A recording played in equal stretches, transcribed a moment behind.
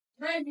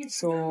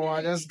So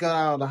I just got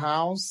out of the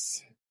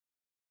house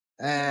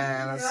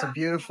and it's a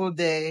beautiful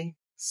day,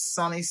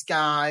 sunny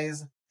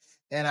skies,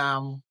 and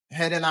I'm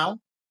heading out.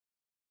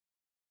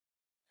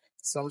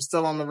 So I'm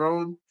still on the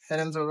road,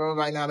 heading to the road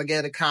right now to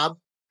get a cab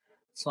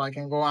so I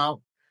can go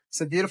out.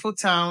 It's a beautiful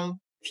town,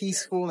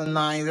 peaceful and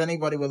nice.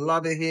 Anybody would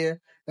love it here.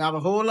 We have a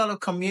whole lot of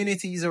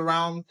communities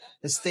around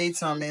the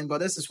states I'm in, but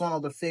this is one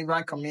of the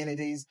favorite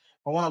communities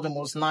or one of the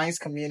most nice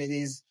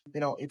communities.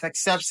 It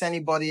accepts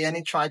anybody,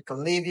 any tribe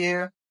can live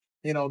here.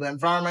 The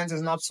environment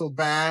is not so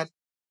bad.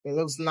 It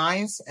looks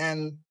nice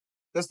and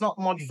there's not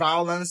much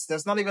violence.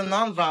 There's not even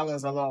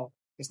non-violence at all.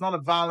 It's not a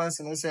violence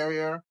in this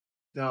area.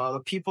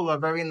 The people are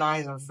very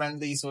nice and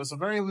friendly. So it's a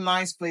very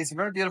nice place, a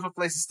very beautiful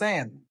place to stay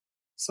in.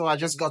 So I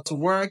just got to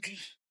work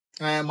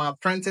and my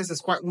apprentice is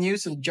quite new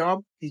to the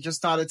job. He just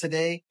started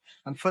today.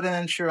 I'm putting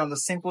him through on the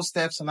simple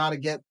steps on how to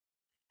get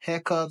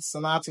haircuts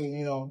and how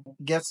to,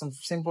 get some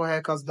simple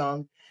haircuts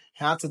done.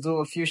 Had to do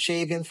a few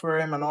shaving for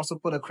him and also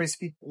put a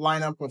crispy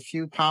lineup with a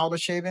few powder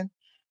shaving.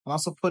 And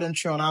also put him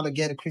through on how to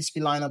get a crispy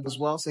lineup as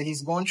well. So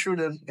he's going through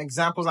the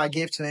examples I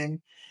gave to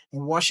him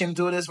and watch him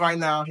do this right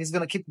now. He's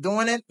going to keep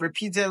doing it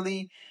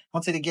repeatedly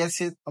until he gets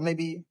it. Or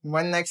maybe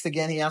when next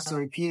again, he has to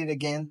repeat it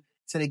again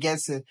till he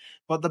gets it.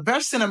 But the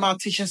best thing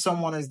about teaching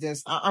someone is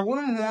this. I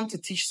wouldn't want to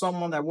teach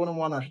someone that wouldn't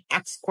want to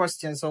ask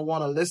questions or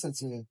want to listen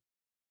to me.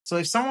 So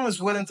if someone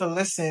is willing to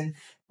listen,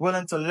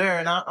 willing to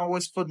learn, I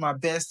always put my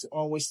best to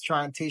always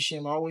try and teach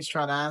him, always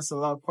try to answer a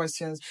lot of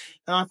questions.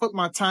 And I put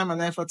my time and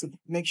effort to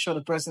make sure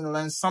the person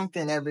learns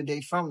something every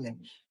day from me.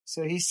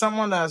 So he's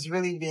someone that's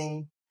really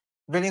been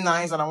really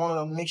nice and I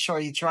want to make sure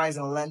he tries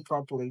and learn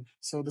properly.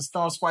 So the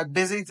store's quite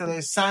busy. Today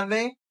is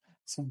Sunday.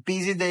 It's a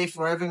busy day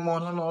for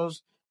everyone who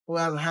knows who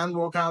has a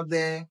handwork out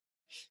there.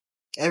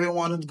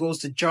 Everyone who goes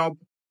to job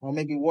or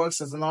maybe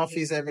works as an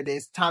office every day.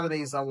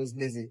 Saturday is always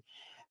busy.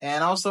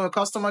 And also a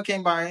customer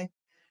came by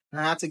and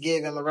I had to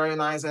give him a very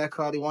nice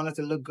haircut. He wanted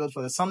to look good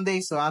for the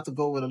Sunday, so I had to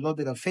go with a little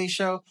bit of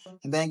facial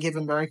and then give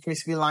him very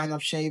crispy line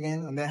of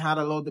shaving and then had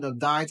a little bit of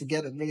dye to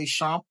get it really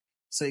sharp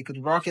so he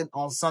could rock it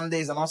on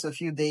Sundays and also a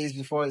few days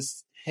before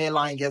his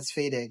hairline gets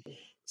faded.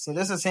 So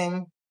this is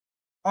him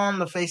on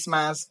the face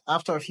mask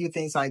after a few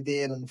things I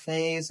did on the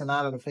face and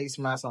out of the face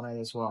mask on it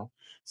as well.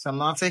 So I'm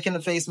not taking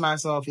the face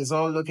mask off. It's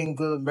all looking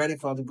good, ready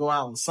for to go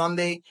out on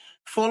Sunday.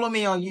 Follow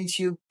me on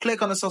YouTube.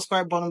 Click on the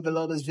subscribe button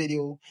below this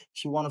video.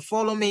 If you want to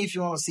follow me, if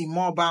you want to see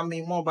more about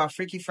me, more about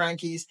Freaky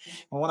Frankies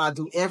and what I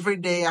do every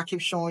day, I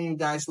keep showing you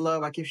guys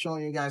love. I keep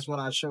showing you guys what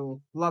I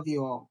show. Love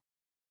you all.